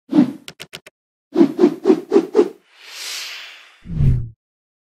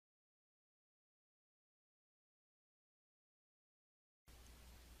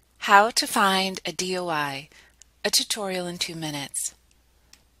How to find a DOI, a tutorial in 2 minutes.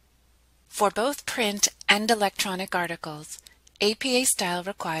 For both print and electronic articles, APA style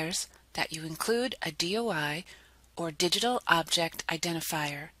requires that you include a DOI or digital object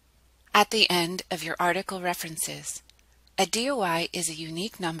identifier at the end of your article references. A DOI is a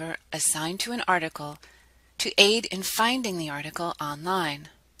unique number assigned to an article to aid in finding the article online.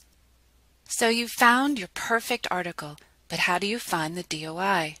 So you've found your perfect article, but how do you find the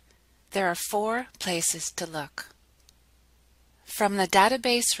DOI? There are 4 places to look. From the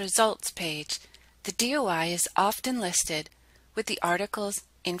database results page, the DOI is often listed with the article's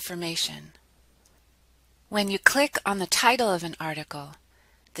information. When you click on the title of an article,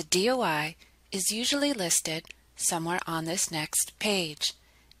 the DOI is usually listed somewhere on this next page.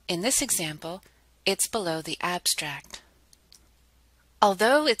 In this example, it's below the abstract.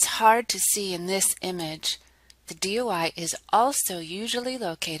 Although it's hard to see in this image, the DOI is also usually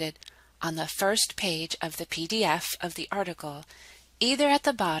located on the first page of the PDF of the article, either at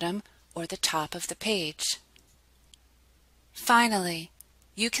the bottom or the top of the page. Finally,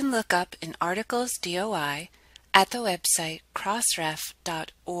 you can look up an article's DOI at the website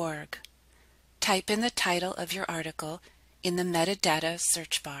crossref.org. Type in the title of your article in the metadata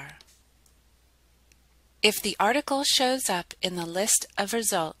search bar. If the article shows up in the list of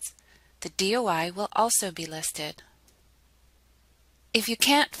results, the DOI will also be listed. If you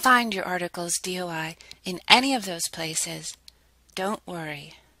can't find your article's DOI in any of those places, don't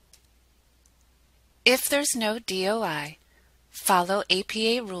worry. If there's no DOI, follow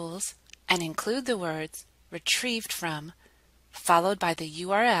APA rules and include the words retrieved from, followed by the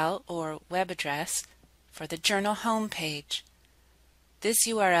URL or web address for the journal homepage. This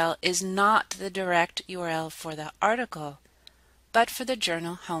URL is not the direct URL for the article, but for the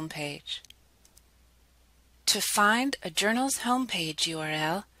journal homepage. To find a journal's homepage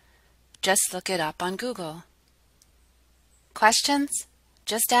URL, just look it up on Google. Questions?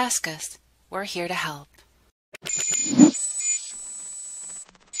 Just ask us. We're here to help.